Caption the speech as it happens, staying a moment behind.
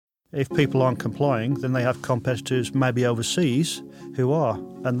If people aren't complying, then they have competitors maybe overseas who are.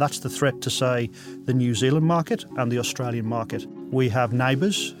 And that's the threat to, say, the New Zealand market and the Australian market. We have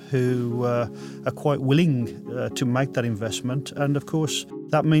neighbours who are quite willing to make that investment. And of course,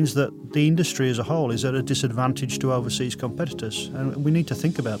 that means that the industry as a whole is at a disadvantage to overseas competitors. And we need to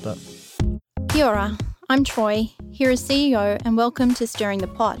think about that. Kia ora, I'm Troy, here as CEO, and welcome to Stirring the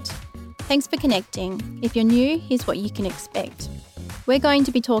Pot. Thanks for connecting. If you're new, here's what you can expect. We're going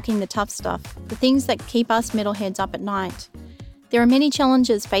to be talking the tough stuff, the things that keep us metalheads up at night. There are many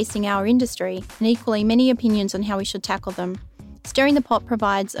challenges facing our industry and equally many opinions on how we should tackle them. Stirring the Pot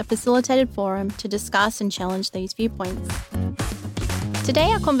provides a facilitated forum to discuss and challenge these viewpoints.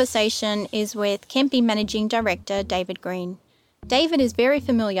 Today our conversation is with Kempe Managing Director David Green. David is very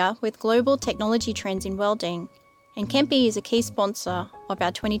familiar with global technology trends in welding, and Kempe is a key sponsor of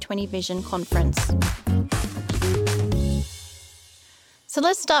our 2020 Vision Conference. So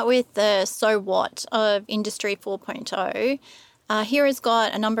let's start with the so what of Industry 4.0. Here has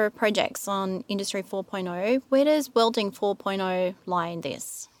got a number of projects on Industry 4.0. Where does Welding 4.0 lie in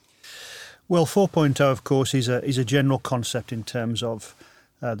this? Well, 4.0, of course, is a general concept in terms of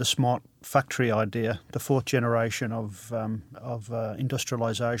the smart factory idea, the fourth generation of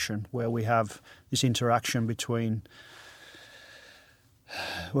industrialisation, where we have this interaction between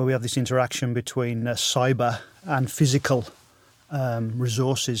cyber and physical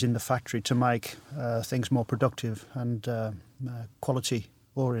resources in the factory to make things more productive and quality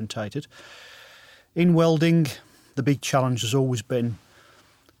orientated. In welding, the big challenge has always been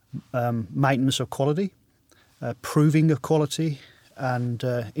maintenance of quality, proving of quality, and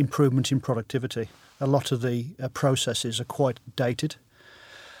improvement in productivity. A lot of the processes are quite dated,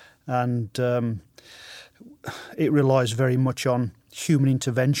 and it relies very much on human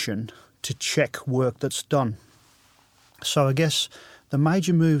intervention to check work that's done. So I guess the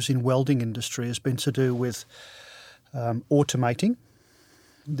major moves in welding industry has been to do with automating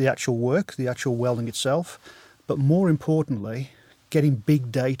the actual work, the actual welding itself, but more importantly, getting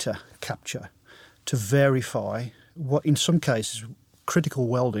big data capture to verify what, in some cases, critical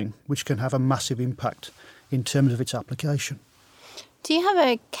welding, which can have a massive impact in terms of its application. Do you have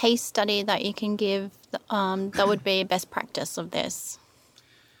a case study that you can give that would be a best practice of this?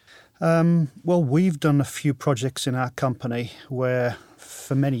 Well, we've done a few projects in our company where,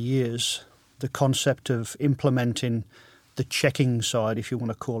 for many years, the concept of implementing the checking side, if you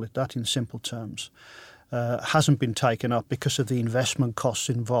want to call it that in simple terms, hasn't been taken up because of the investment costs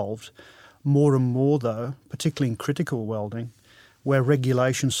involved. More and more, though, particularly in critical welding, where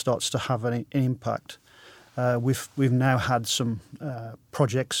regulation starts to have an impact. We've now had some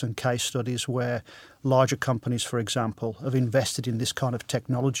projects and case studies where larger companies, for example, have invested in this kind of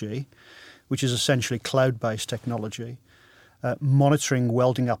technology, which is essentially cloud-based technology, monitoring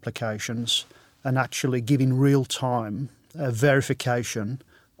welding applications and actually giving real-time verification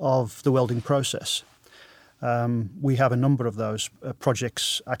of the welding process. We have a number of those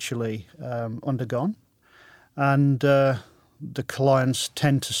projects actually undergone, and the clients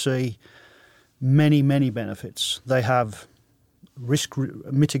tend to see many benefits. They have risk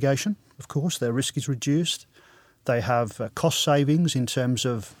mitigation, of course, their risk is reduced. They have cost savings in terms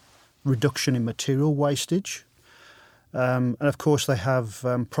of reduction in material wastage. And of course, they have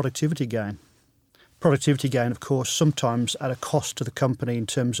productivity gain. Productivity gain, of course, sometimes at a cost to the company in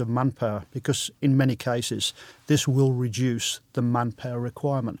terms of manpower, because in many cases, this will reduce the manpower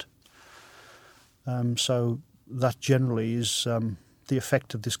requirement. So that generally is the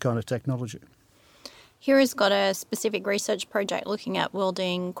effect of this kind of technology. Here has got a specific research project looking at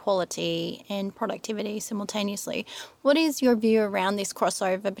welding quality and productivity simultaneously. What is your view around this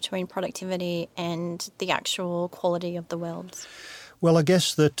crossover between productivity and the actual quality of the welds? Well, I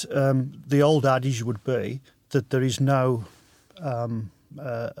guess that the old adage would be that there is no, that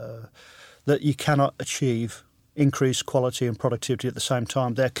you cannot achieve increased quality and productivity at the same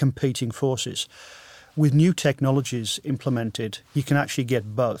time. They're competing forces. With new technologies implemented, you can actually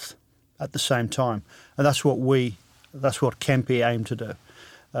get both at the same time, and that's what Kempe aim to do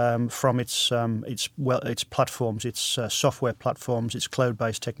from its platforms, its software platforms, its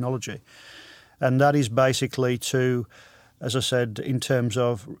cloud-based technology, and that is basically to, as I said, in terms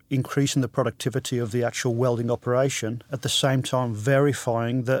of increasing the productivity of the actual welding operation, at the same time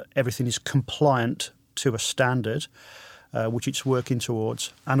verifying that everything is compliant to a standard which it's working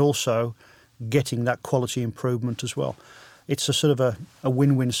towards, and also getting that quality improvement as well. It's a sort of a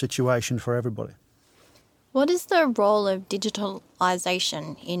win-win situation for everybody. What is the role of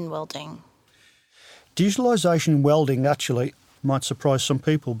digitalisation in welding? Digitalisation in welding actually might surprise some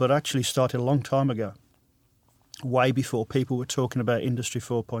people, but actually started a long time ago. way before people were talking about Industry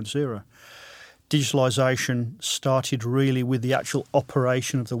 4.0. Digitalisation started really with the actual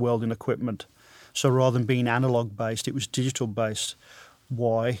operation of the welding equipment. So rather than being analogue-based, it was digital-based.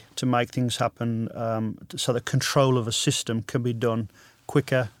 Why? To make things happen so the control of a system can be done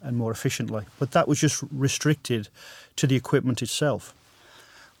quicker and more efficiently. But that was just restricted to the equipment itself.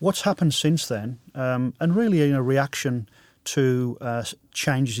 What's happened since then, and really in a reaction to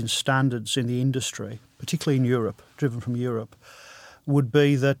changes in standards in the industry, particularly in Europe, driven from Europe, would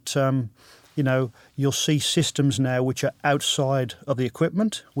be that you'll see systems now which are outside of the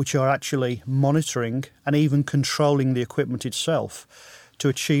equipment, which are actually monitoring and even controlling the equipment itself to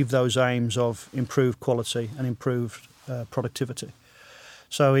achieve those aims of improved quality and improved productivity.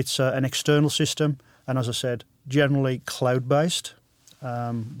 So it's an external system, and as I said, generally cloud-based,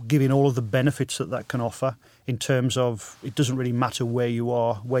 giving all of the benefits that can offer in terms of it doesn't really matter where you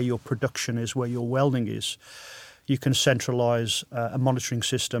are, where your production is, where your welding is. You can centralise a monitoring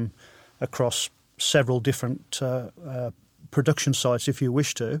system across several different production sites if you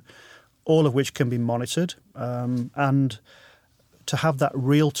wish to, all of which can be monitored, and to have that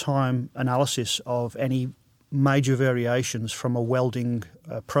real-time analysis of any major variations from a welding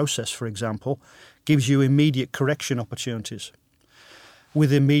process, for example, gives you immediate correction opportunities.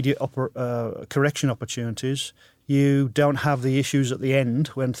 With immediate correction opportunities, you don't have the issues at the end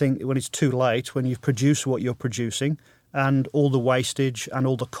when it's too late, when you've produced what you're producing, and all the wastage and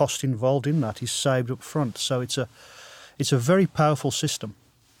all the cost involved in that is saved up front. So it's a very powerful system.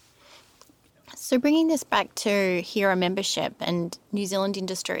 So bringing this back to HERA membership and New Zealand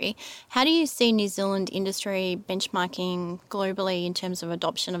industry, how do you see New Zealand industry benchmarking globally in terms of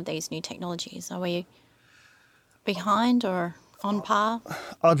adoption of these new technologies? Are we behind or on par?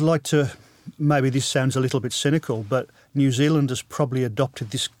 I'd like to, maybe this sounds a little bit cynical, but New Zealand has probably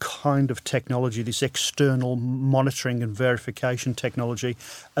adopted this kind of technology, this external monitoring and verification technology,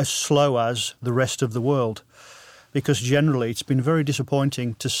 as slow as the rest of the world. Because generally it's been very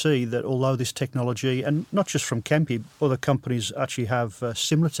disappointing to see that although this technology, and not just from Kempe, other companies actually have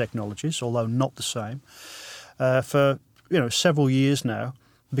similar technologies, although not the same, for several years now,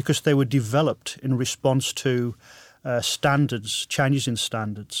 because they were developed in response to standards, changes in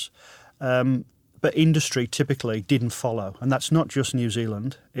standards. But industry typically didn't follow. And that's not just New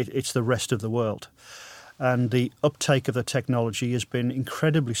Zealand, it's the rest of the world. And the uptake of the technology has been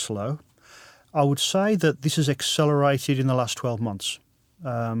incredibly slow. I would say that this has accelerated in the last 12 months,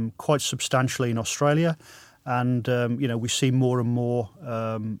 quite substantially in Australia. And, we see more and more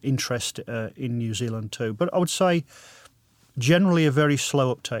interest in New Zealand too. But I would say generally a very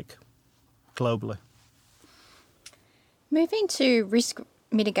slow uptake globally. Moving to risk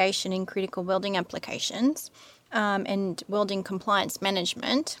mitigation in critical welding applications and welding compliance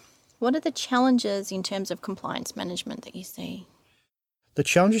management, what are the challenges in terms of compliance management that you see? The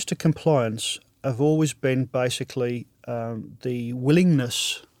challenges to compliance have always been basically the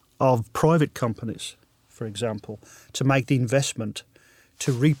willingness of private companies, for example, to make the investment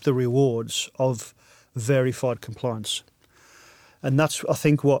to reap the rewards of verified compliance. And that's, I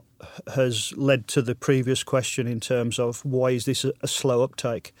think, what has led to the previous question in terms of why is this a slow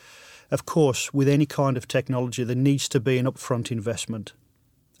uptake. Of course, with any kind of technology, there needs to be an upfront investment.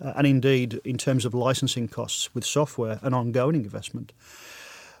 And indeed, in terms of licensing costs with software, an ongoing investment.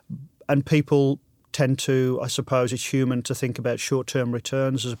 And people tend to, I suppose it's human to think about short-term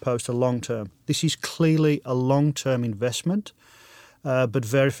returns as opposed to long-term. This is clearly a long-term investment, but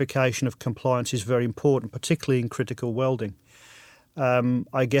verification of compliance is very important, particularly in critical welding.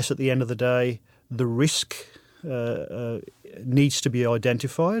 I guess at the end of the day, the risk needs to be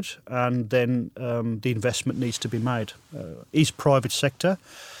identified, and then the investment needs to be made. Is private sector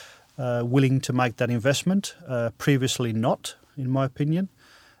willing to make that investment? Previously not, in my opinion,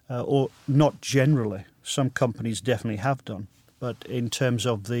 or not generally. Some companies definitely have done, but in terms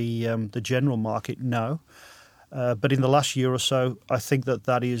of the general market, no. But in the last year or so, I think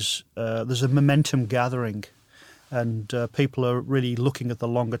that is there's a momentum gathering, and people are really looking at the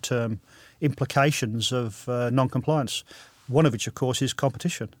longer term implications of non-compliance. One of which, of course, is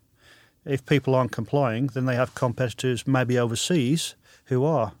competition. If people aren't complying, then they have competitors maybe overseas who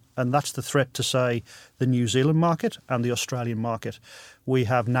are. And that's the threat to, say, the New Zealand market and the Australian market. We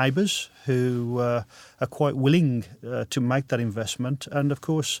have neighbours who are quite willing to make that investment. And, of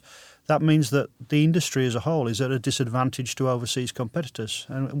course, that means that the industry as a whole is at a disadvantage to overseas competitors.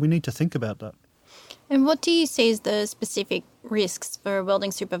 And we need to think about that. And what do you see as the specific risks for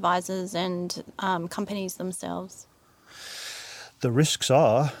welding supervisors and companies themselves? The risks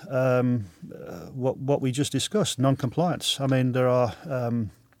are what we just discussed, non-compliance. I mean, there are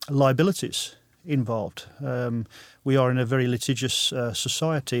liabilities involved. We are in a very litigious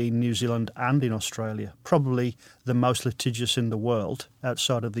society in New Zealand and in Australia, probably the most litigious in the world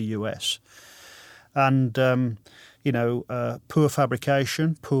outside of the US. And, poor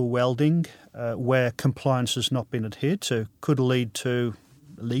fabrication, poor welding, where compliance has not been adhered to, could lead to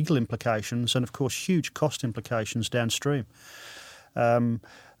legal implications and, of course, huge cost implications downstream.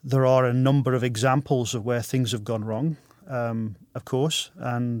 There are a number of examples of where things have gone wrong, of course,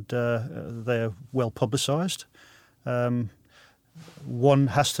 and they're well publicised. One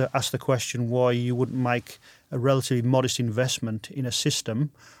has to ask the question why you wouldn't make a relatively modest investment in a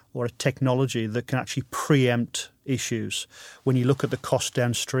system or a technology that can actually preempt issues when you look at the cost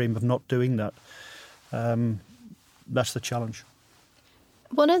downstream of not doing that. That's the challenge.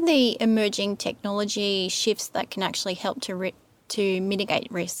 What are the emerging technology shifts that can actually help to mitigate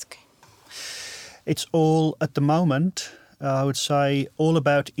risk? It's all, at the moment, I would say, all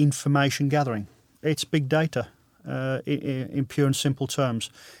about information gathering. It's big data in pure and simple terms.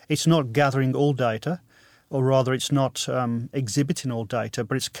 It's not gathering all data, or rather it's not exhibiting all data,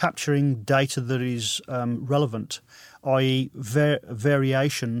 but it's capturing data that is relevant, i.e.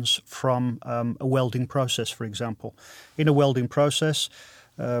 variations from a welding process, for example. In a welding process,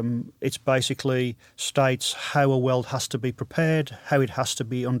 it basically states how a weld has to be prepared, how it has to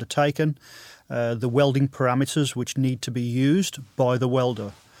be undertaken, the welding parameters which need to be used by the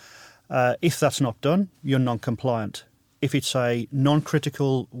welder. If that's not done, you're non-compliant. If it's a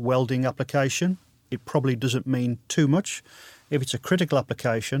non-critical welding application, it probably doesn't mean too much. If it's a critical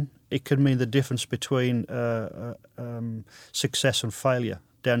application, it can mean the difference between success and failure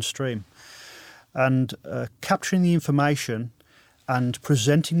downstream. And capturing the information and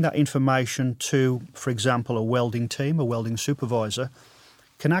presenting that information to, for example, a welding team, a welding supervisor,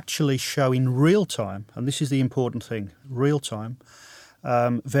 can actually show in real time, and this is the important thing, real time,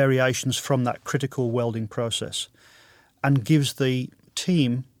 variations from that critical welding process, and gives the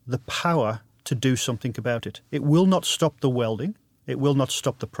team the power to do something about it. It will not stop the welding, it will not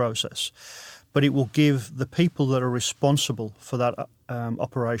stop the process, but it will give the people that are responsible for that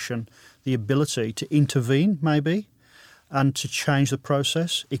operation the ability to intervene, maybe, and to change the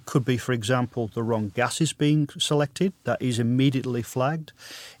process. It could be, for example, the wrong gas is being selected. That is immediately flagged.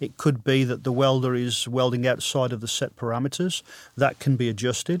 It could be that the welder is welding outside of the set parameters. That can be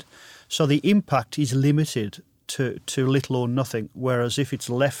adjusted. So the impact is limited to little or nothing, whereas if it's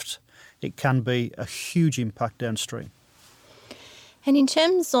left, it can be a huge impact downstream. And in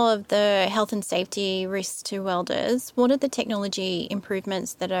terms of the health and safety risks to welders, what are the technology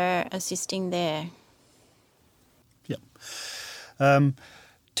improvements that are assisting there?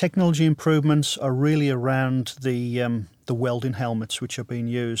 Technology improvements are really around the welding helmets which are being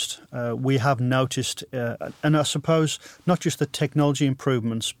used. We have noticed, and I suppose not just the technology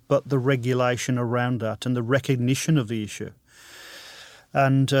improvements, but the regulation around that and the recognition of the issue.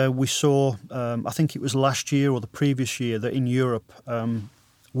 And we saw, I think it was last year or the previous year, that in Europe,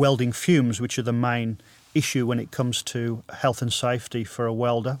 welding fumes, which are the main issue when it comes to health and safety for a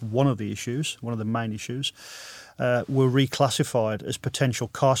welder, one of the main issues, were reclassified as potential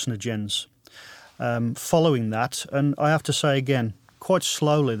carcinogens. Following that, and I have to say again, quite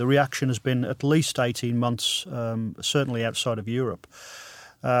slowly, the reaction has been at least 18 months, certainly outside of Europe.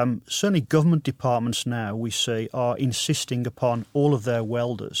 Certainly government departments now, we see, are insisting upon all of their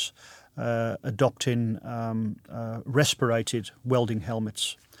welders adopting respirated welding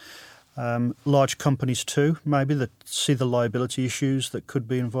helmets. Large companies too, maybe, that see the liability issues that could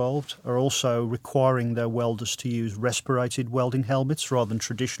be involved, are also requiring their welders to use respirated welding helmets rather than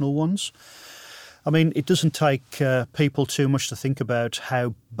traditional ones. I mean, it doesn't take people too much to think about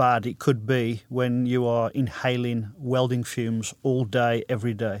how bad it could be when you are inhaling welding fumes all day,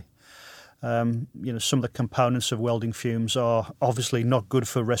 every day. Some of the components of welding fumes are obviously not good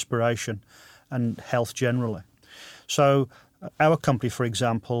for respiration and health generally. So our company, for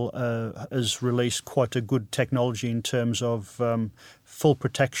example, has released quite a good technology in terms of full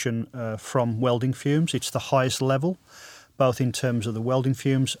protection from welding fumes. It's the highest level, both in terms of the welding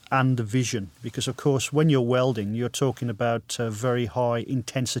fumes and the vision. Because, of course, when you're welding, you're talking about very high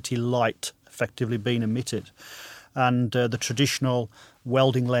intensity light effectively being emitted. And the traditional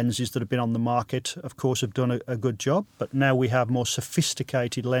welding lenses that have been on the market, of course, have done a good job. But now we have more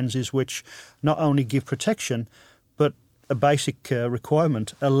sophisticated lenses which not only give protection, but a basic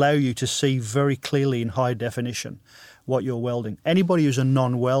requirement, allow you to see very clearly in high definition what you're welding. Anybody who's a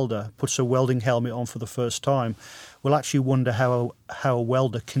non-welder puts a welding helmet on for the first time will actually wonder how a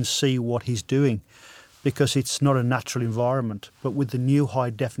welder can see what he's doing, because it's not a natural environment. But with the new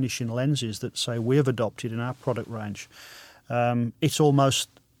high-definition lenses that, say, we have adopted in our product range, it's almost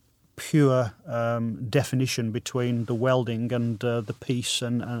pure definition between the welding and the piece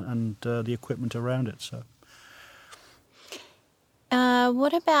and the equipment around it. So.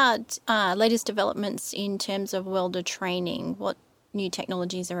 What about latest developments in terms of welder training? What new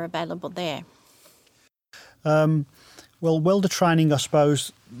technologies are available there? Well, welder training, I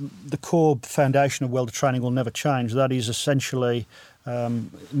suppose, the core foundation of welder training will never change. That is essentially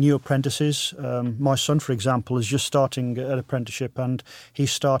new apprentices. My son, for example, is just starting an apprenticeship, and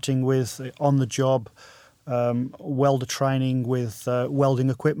he's starting with on-the-job welder training with welding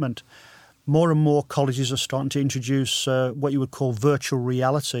equipment. More and more colleges are starting to introduce what you would call virtual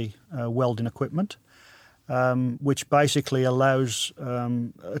reality welding equipment, which basically allows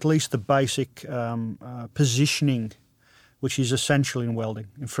at least the basic positioning, which is essential in welding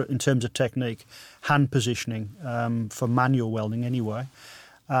in terms of technique, hand positioning for manual welding anyway.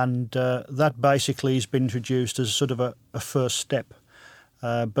 And that basically has been introduced as sort of a first step.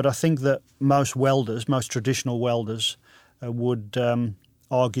 But I think that most traditional welders would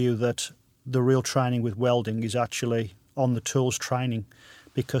argue that the real training with welding is actually on the tools training,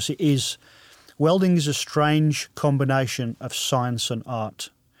 because welding is a strange combination of science and art.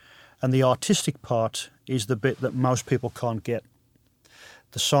 And the artistic part is the bit that most people can't get.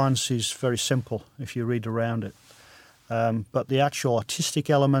 The science is very simple if you read around it. But the actual artistic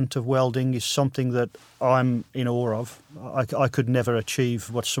element of welding is something that I'm in awe of. I could never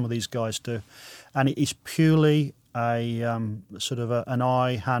achieve what some of these guys do. And it is purely an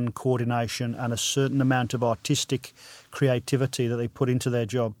eye-hand coordination and a certain amount of artistic creativity that they put into their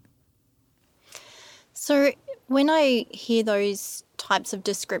job. So when I hear those types of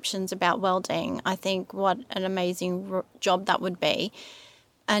descriptions about welding, I think what an amazing job that would be.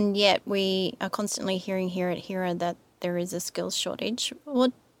 And yet we are constantly hearing here at HERA that there is a skills shortage.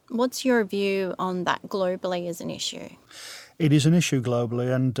 What's your view on that globally as an issue? It is an issue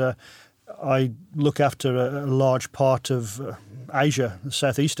globally, and I look after a large part of Asia,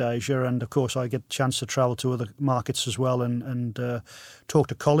 Southeast Asia, and of course I get a chance to travel to other markets as well and talk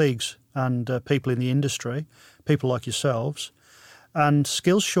to colleagues and people in the industry, people like yourselves. And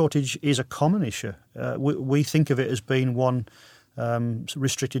skills shortage is a common issue. We think of it as being one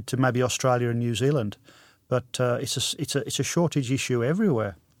restricted to maybe Australia and New Zealand, but it's a shortage issue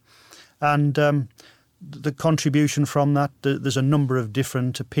everywhere. And the contribution from that, there's a number of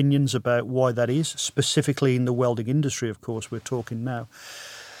different opinions about why that is, specifically in the welding industry, of course, we're talking now.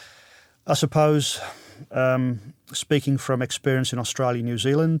 I suppose, speaking from experience in Australia and New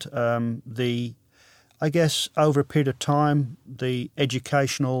Zealand, I guess over a period of time, the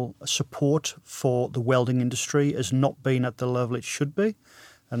educational support for the welding industry has not been at the level it should be.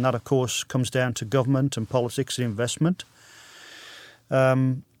 And that, of course, comes down to government and politics and investment.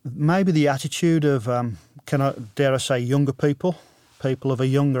 Maybe the attitude of, dare I say, younger people of a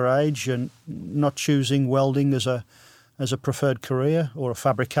younger age, and not choosing welding as a preferred career, or a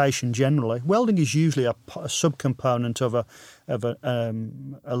fabrication generally. Welding is usually a subcomponent of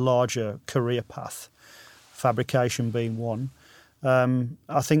a larger career path, fabrication being one.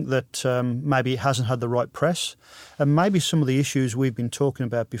 I think that maybe it hasn't had the right press, and maybe some of the issues we've been talking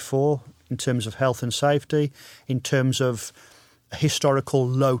about before in terms of health and safety, in terms of a historical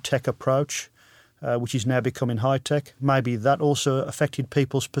low-tech approach, which is now becoming high-tech. Maybe that also affected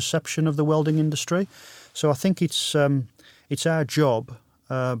people's perception of the welding industry. So I think it's our job,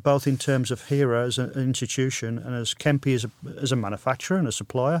 both in terms of HERA as an institution and as Kempe as a manufacturer and a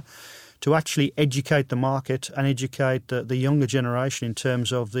supplier, to actually educate the market and educate the younger generation in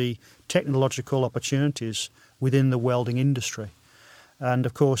terms of the technological opportunities within the welding industry. And,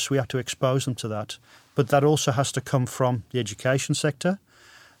 of course, we have to expose them to that. But that also has to come from the education sector,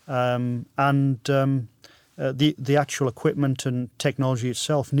 and the actual equipment and technology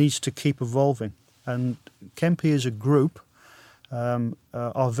itself needs to keep evolving. And Kempe as a group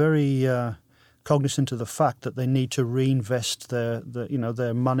are very cognizant of the fact that they need to reinvest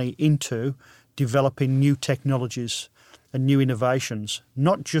their money into developing new technologies and new innovations,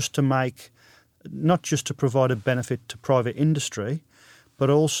 not just to provide a benefit to private industry, but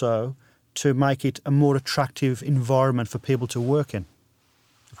also to make it a more attractive environment for people to work in.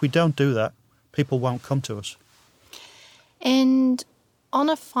 If we don't do that, people won't come to us. And on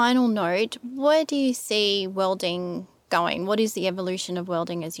a final note, where do you see welding going? What is the evolution of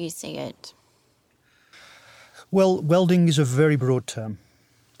welding as you see it? Well, welding is a very broad term.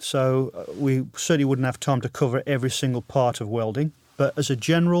 So we certainly wouldn't have time to cover every single part of welding. But as a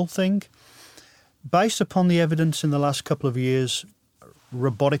general thing, based upon the evidence in the last couple of years,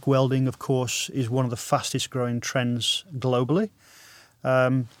 robotic welding, of course, is one of the fastest growing trends globally.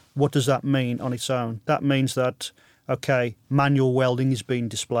 What does that mean on its own? That means that okay, manual welding is being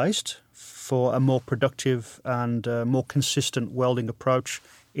displaced for a more productive and more consistent welding approach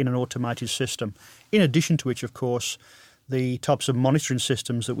in an automated system. In addition to which, of course, the types of monitoring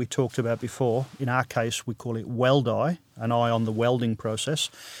systems that we talked about before, in our case we call it WeldEye, an eye on the welding process,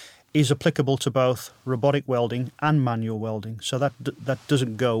 is applicable to both robotic welding and manual welding. So that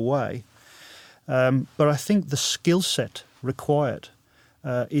doesn't go away. But I think the skill set required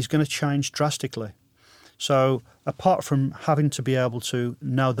is going to change drastically. So apart from having to be able to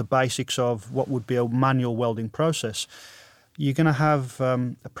know the basics of what would be a manual welding process, you're going to have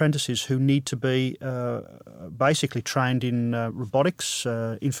apprentices who need to be basically trained in robotics,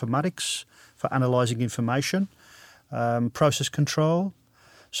 informatics for analysing information, process control.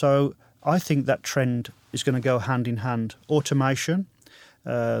 So I think that trend is going to go hand in hand. Automation,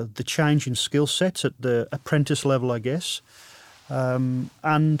 the change in skill sets at the apprentice level, I guess,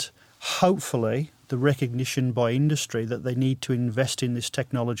 and hopefully the recognition by industry that they need to invest in this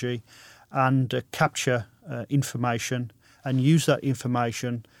technology and capture information and use that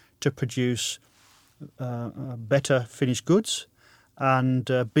information to produce better finished goods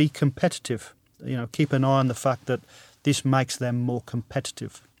and be competitive. Keep an eye on the fact that this makes them more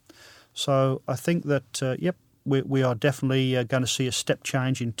competitive. So I think that, we are definitely going to see a step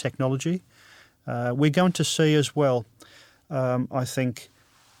change in technology. We're going to see as well, I think,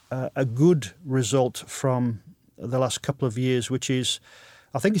 a good result from the last couple of years, which is,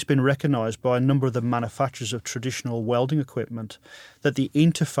 I think it's been recognised by a number of the manufacturers of traditional welding equipment, that the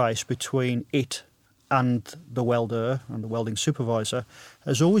interface between it and the welder and the welding supervisor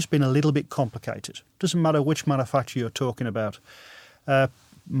has always been a little bit complicated. Doesn't matter which manufacturer you're talking about.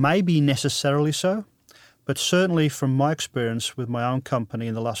 Maybe necessarily so, but certainly from my experience with my own company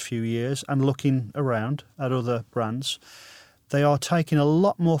in the last few years and looking around at other brands, they are taking a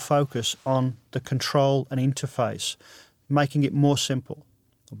lot more focus on the control and interface, making it more simple,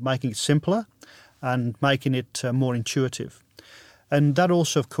 making it simpler and making it more intuitive. And that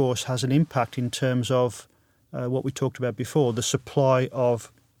also, of course, has an impact in terms of what we talked about before, the supply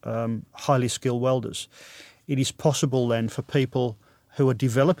of highly skilled welders. It is possible then for people who are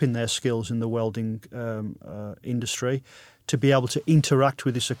developing their skills in the welding industry to be able to interact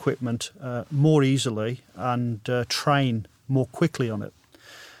with this equipment more easily and train more quickly on it.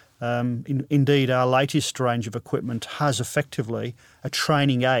 Indeed, our latest range of equipment has effectively a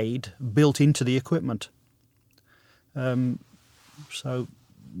training aid built into the equipment. So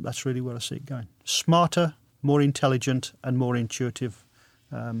that's really where I see it going. Smarter, more intelligent and more intuitive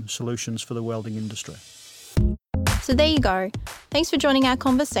solutions for the welding industry. So there you go. Thanks for joining our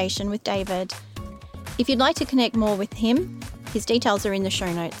conversation with David. If you'd like to connect more with him, his details are in the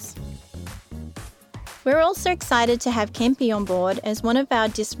show notes. We're also excited to have Kempe on board as one of our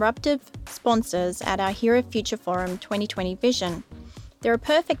disruptive sponsors at our Hera Future Forum 2020 Vision. They're a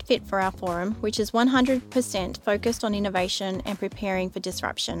perfect fit for our forum, which is 100% focused on innovation and preparing for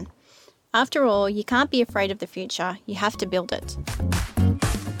disruption. After all, you can't be afraid of the future, you have to build it.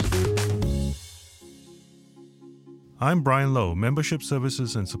 I'm Brian Lowe, Membership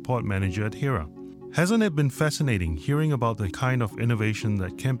Services and Support Manager at Hera. Hasn't it been fascinating hearing about the kind of innovation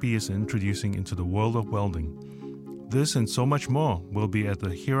that Kempe is introducing into the world of welding? This and so much more will be at the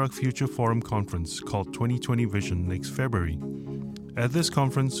Hera Future Forum conference called 2020 Vision next February. At this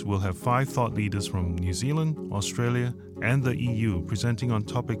conference, we'll have 5 thought leaders from New Zealand, Australia, and the EU presenting on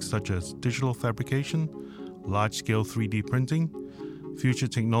topics such as digital fabrication, large-scale 3D printing, future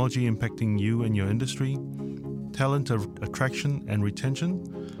technology impacting you and your industry, talent attraction and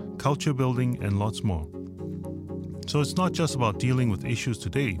retention, culture building, and lots more. So it's not just about dealing with issues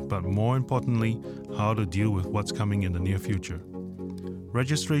today, but more importantly, how to deal with what's coming in the near future.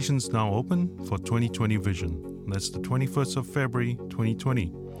 Registration's now open for 2020 Vision. That's the 21st of February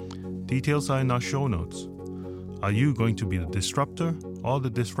 2020. Details are in our show notes. Are you going to be the disruptor or the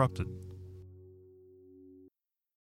disrupted?